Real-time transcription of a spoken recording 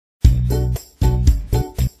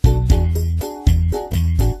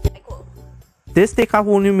This take a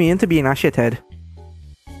whole new meaning to being a shithead.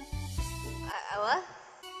 What?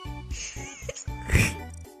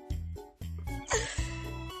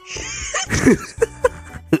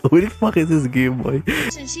 What the fuck is this game, boy?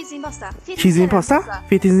 She's the imposter. She's the imposter?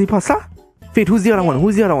 Faith is the imposter? Faith, who's the other one?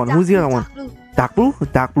 Who's the other one? Who's the other one? Dark blue?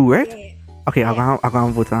 Dark blue, right? Yeah. Okay, I'm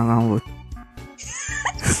gonna vote.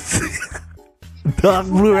 Dark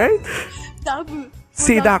blue, right? Dark blue.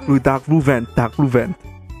 Say dark blue vent.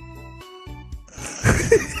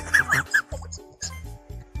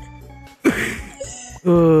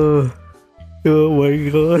 Oh my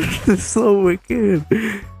god, this is so wicked.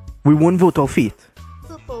 We won't vote off Faith.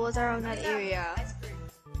 Purple was around that area.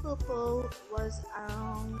 Purple was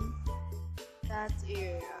around that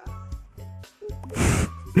area.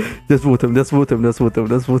 Just vote him.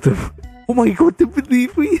 Oh my god, they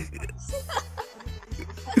believe me.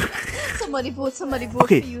 Somebody vote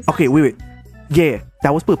Okay, for you. okay, wait. Yeah,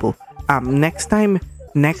 that was purple. Next time,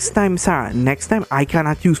 Sarah, I can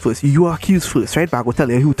accuse first. You accuse first, right? But I will tell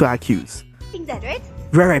you who to accuse. Ping that, right?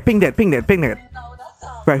 Right, ping that.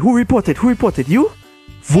 Right, who reported? You?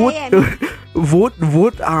 Vote, Yeah, vote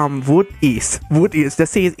Ace. Vote Ace.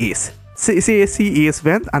 Just say it's Ace. Say Ace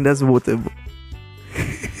vent and just vote him.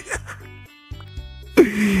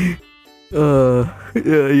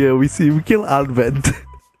 Yeah, we kill Advent.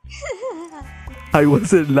 I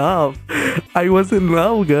wasn't love,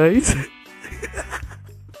 guys.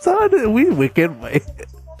 So we wicked, boy.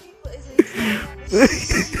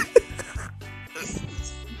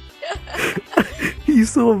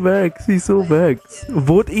 He's so vexed.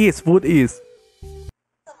 Vote Ace.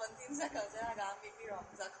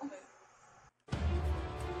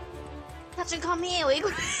 Sachin, come here. Wait.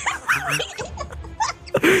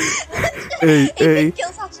 Hey. Kill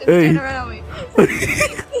Sachin. Turn around.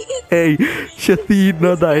 Hey, Shateen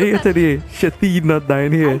not dying here today. Shateen not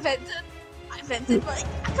dying here. I vented, but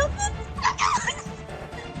I can't.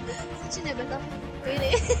 Sachin never left.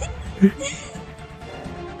 Really?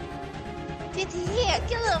 Get here.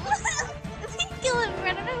 Kill him. Kill him.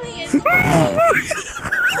 Run away.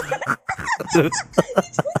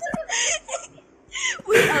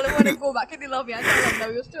 Wait, I don't want to go back in the lobby and tell them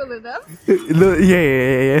that you're still in them.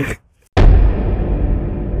 Yeah.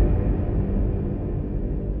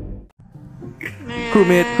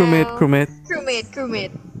 Crewmate.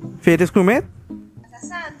 Faith is crewmate?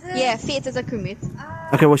 Yeah, Faith is a crewmate.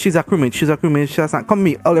 Okay, well, she's a crewmate. Come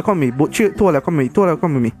me. Come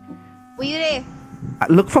with me. Were you there?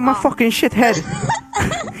 Look for my fucking shithead.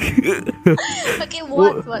 Okay,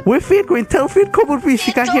 what? Where Faith going? Tell Faith come with me.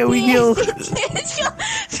 She can't hear we yell. Faith,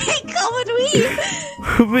 come with me.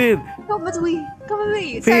 Faith. Come with me.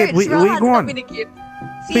 Faith, where you going?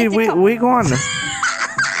 Faith, where you going?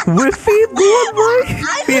 Where Faith going, boy?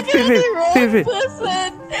 Faith.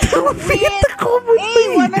 Tell Faith to come with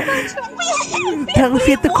me. Tell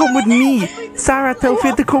Faith to come with me. Sarah, tell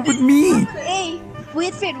Faith to come with me. Hey,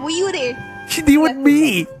 wait, Faith, were you there? She did with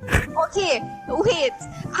me. Okay, wait.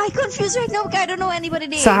 I'm confused right now because I don't know anybody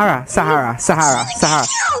there. Sahara. I can't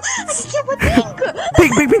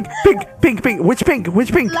Pink. Which pink?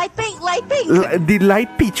 Light pink. The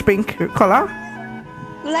light peach pink color?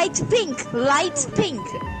 Light pink.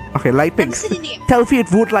 Okay, light pink. What's the name? Tell Faith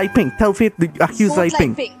vote light pink. Tell Faith accuse Vote light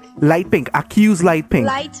pink. Light pink. Accuse light pink.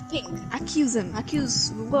 Light pink. Accuse him.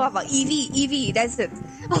 Whatever. Evie. That's it.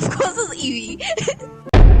 Of course it's Evie.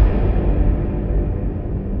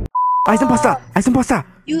 Ice imposter.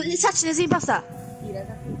 You Sachin is imposter.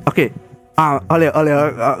 Okay. Ole,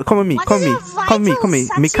 come with me. Come with me.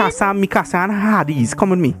 Mikasa and Hades. Come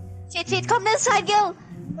with me. Faith, come this side, girl.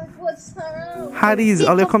 Hades,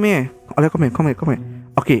 Ole, come here.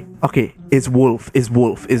 Okay. It's wolf. Okay.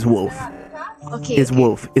 It's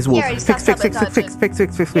wolf. Here, Fix.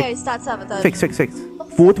 Here, start sabotaging. Fix.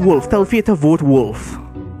 Vote wolf. Tell Faith to vote wolf.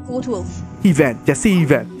 Vote wolf. Event. Just say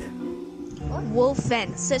event. Wolf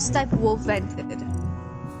vent. Such type wolf vented.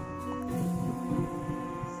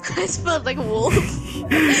 I spelled like wolf.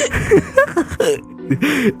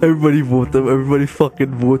 Everybody vote him. Everybody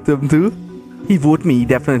fucking vote him too. He vote me. He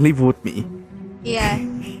definitely vote me. Yeah.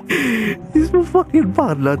 He's my fucking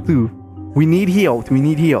partner too. We need he out.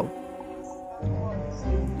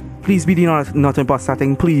 Please be the not imposter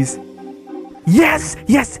thing, please. Yes.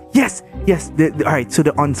 Alright, so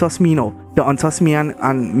the unsus me now. The unsus me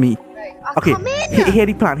and me. Okay, here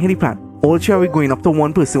the plan. All three are going up to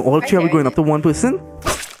one person.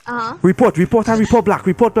 Report black.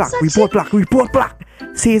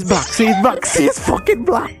 Say it's black. Say it's fucking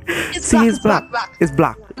black. Say it's black. It's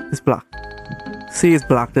black. Say it's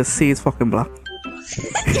black. Just say it's fucking black.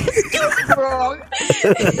 Wrong.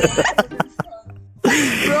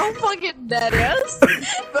 Bro, Brown fucking dead, yes?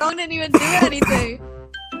 Brown didn't even do anything.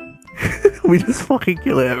 We just fucking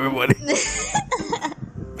kill everybody. That's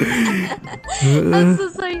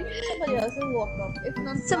just like somebody else will walk up. If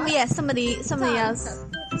not somebody else.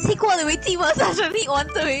 He called me team was actually on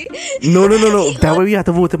to me. No. That way we have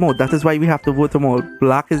to vote him out. That is why we have to vote him out.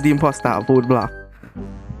 Black is the imposter. Vote black.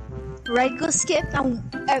 Right, go skip and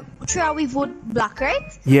try we vote black, right?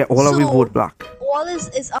 Yeah, all of we vote black. All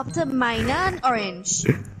is up to Minor and Orange.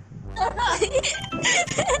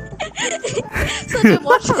 So they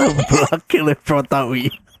watch black kill in front of me.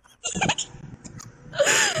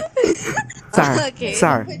 Sorry,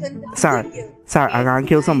 I'm gonna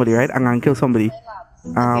kill somebody, right? I'm gonna kill somebody.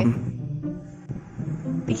 Orange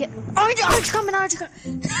coming, orange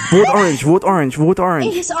coming. Vote orange.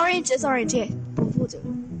 Hey, it's orange, yeah.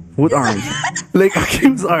 Vote orange. Like,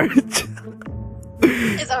 accuse orange.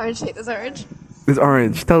 It's orange. It's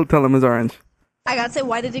orange. Tell him it's orange. I gotta say,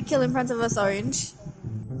 why did you kill in front of us, Orange?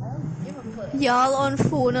 Y'all on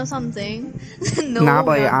phone or something? No. Nah,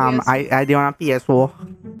 boy, I don't have PS4.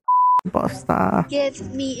 Imposter. Get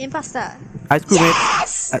me imposter. Ice cream.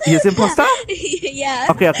 Yes! He's imposter? Yeah.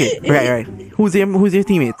 Okay. Right. Who's your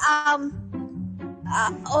teammate?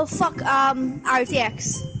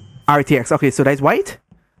 RTX. RTX. Okay, so that's white?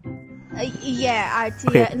 Yeah, RTX.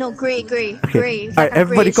 Okay. No, gray. Okay. Gray. Alright,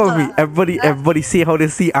 everybody come with me. Everybody see how they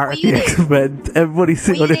see RTX, man. Everybody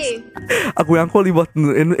see how they. I'm going to call the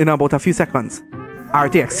button in about a few seconds.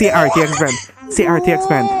 RTX. See RTX, friend. See RTX,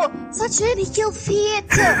 friend. Oh, such a he killed Fiat.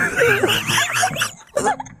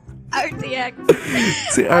 RTX.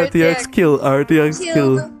 See RTX kill. RTX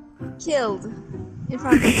kill. Killed. In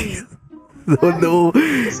front of me. No.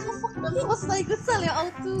 He was like, let's tell you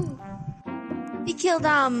out too. He killed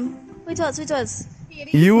Which was?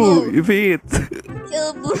 You feet.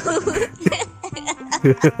 Kill Boo.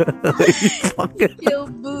 You fucking. Kill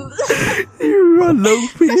Boo. You run low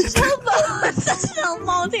feet. Such a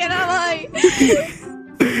mountain, am I?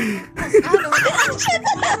 I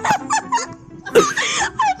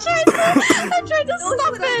tried to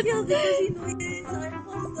stop it.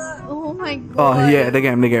 Oh my god. Oh yeah, the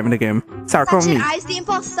game. Sorry, come with me. I's the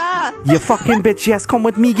imposter. You fucking bitch. Yes, come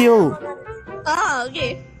with me, girl. Ah,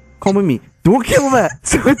 okay. Come with me. Don't kill her.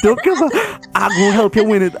 Don't kill her. I will help you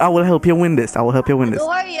win it. I will help you win this. Don't worry,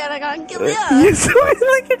 I'm gonna kill you. Yes,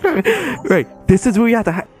 right. This is where you have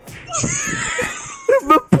to.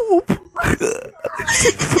 The poop.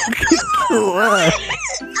 Fucking kill her.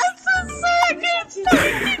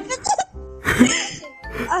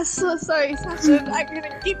 I'm so sorry, Sasha. I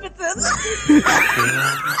couldn't keep it in.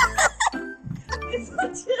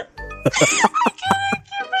 Sasha.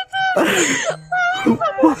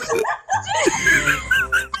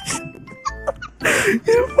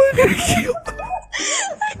 You fucking kill.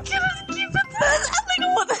 I couldn't keep it in. I think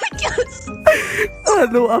what the heck else? I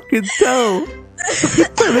know, I can tell. I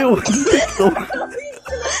want to take over.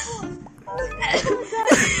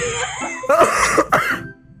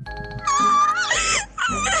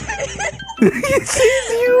 He sees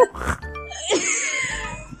you.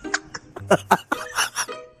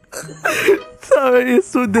 Sorry, it's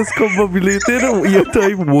so discombobulated. Your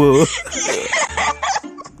time will.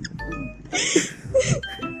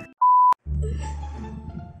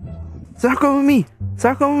 Sarah, come with me.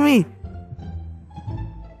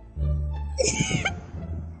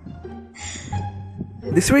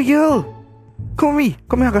 This way, girl. Come with me.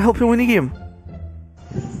 Come here, I can help you win the game.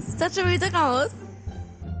 Such a weird account.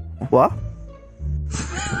 What?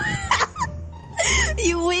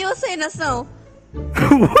 You were saying us now.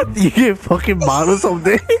 What? You get fucking mad or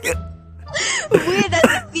something? Wait, that's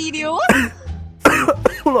a video.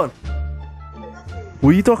 Hold on. What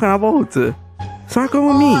are you talking about? Sarah, come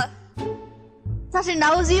with me. Sasha,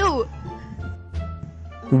 that was you.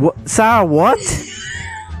 What? Sarah, what?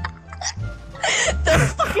 Don't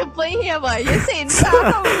fucking play here, man. You're saying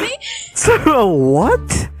Sarah, come with me? Sarah,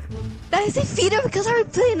 what? That is a feeder because I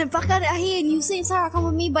replaying the back of the here and you saying Sarah, come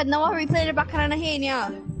with me, but now I replay the back of the here, yeah.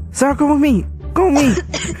 Sarah, come with me. Come with me.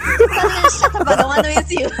 Shut up, I don't want to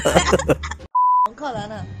miss you.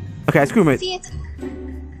 Okay, screw it. See it?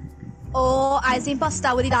 Oh, I see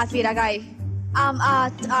imposter with the Darth Vader guy.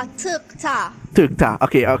 Turkta.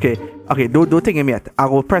 Okay. Don't think him yet. I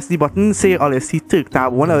will press the button, say all I see Turkta.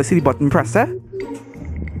 When I see the button, press it.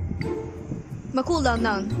 My cooldown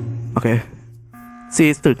down. Okay. Say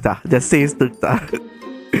it's Turkta. Just say it's Turkta.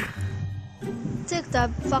 Turkta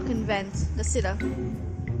fucking vent. Let's sit up.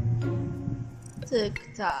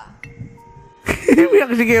 Turkta. We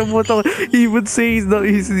actually get him photo. He would say he's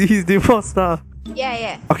the imposter.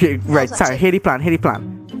 Yeah. Okay, right. Sorry, heady plan.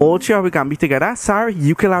 All three of we can be together. Sorry,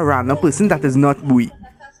 you kill a random person that is not Bui.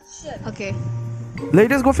 Okay. Let you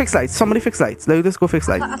just go fix lights. Somebody fix lights. Let you just go fix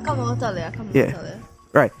lights. I come out earlier. Yeah.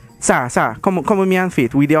 Right. Sarah, come with me and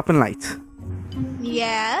Faith. We there up in light.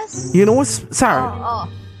 Yes. You know what, Sarah? Oh.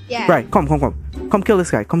 Yeah. Right. Come. Come kill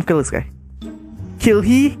this guy. Kill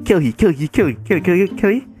he.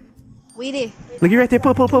 We did. Look, you right there.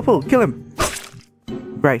 Pull. Kill him.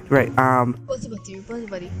 Right. What's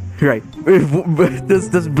buddy? Right.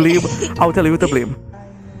 Just blame. I'll tell you what to blame.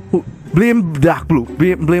 Blame dark blue.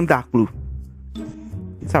 Blame dark blue.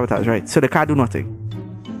 Sabotage, right? So the car do nothing.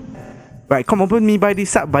 Right, come up with me by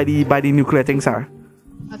the nuclear thing, sir.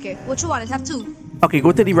 Okay, which one? I have two. Okay,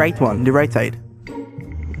 go to the right one, the right side.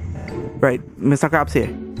 Right, Mr. Krabs here.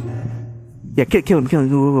 Yeah, kill him.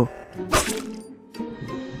 Go.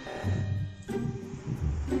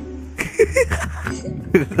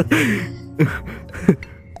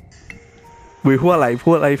 Wait, who alive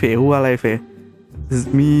here? This is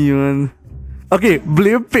me, man. Okay,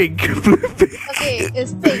 blame pink. Okay,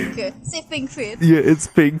 it's pink. Say pink fit. Yeah, it's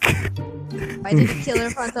pink. Why did he kill her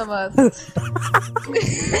in front of us? Why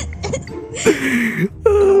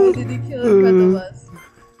did he kill her in front of us?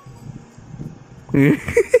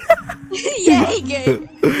 Yeah, he gave.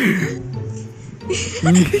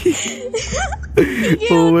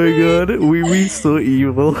 Oh my god, we so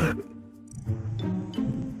evil.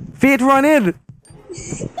 Fate, run in!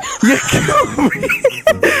 You killed me!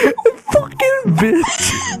 Fucking bitch!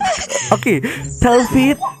 Okay, tell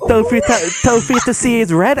Fate to say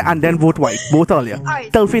it's red and then vote white. Both all ya.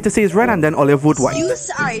 Alright. Tell Fate to say it's red and then all ya vote white.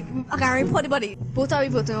 Alright, I can report the body. Both are we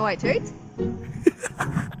voting white, right?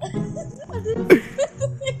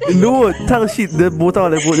 No, tell shit that both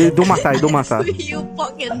all ya vote. It don't matter. You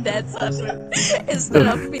fucking dead, Sasha. Instead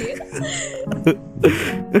of Fate.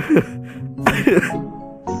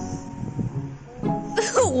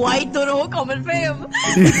 White don't know coming for him.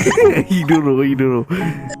 He don't know.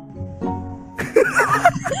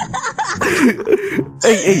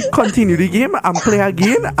 Hey, continue the game and play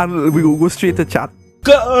again and we will go straight to chat.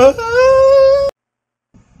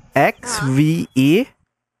 XVAAZF.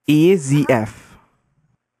 AZF.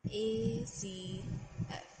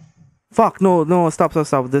 Fuck, no, stop.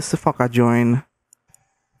 This fucker join.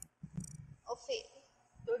 Oh, Fate.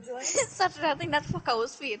 Don't join. Saturday, I think that fucker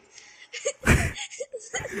was Fate.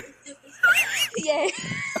 Yeah.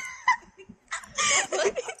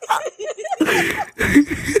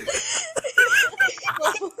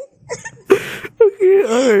 Okay,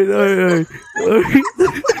 alright.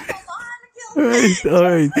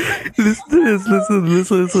 Alright. Listen to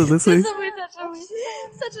this. Listen.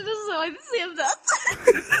 Such a this is how I save that.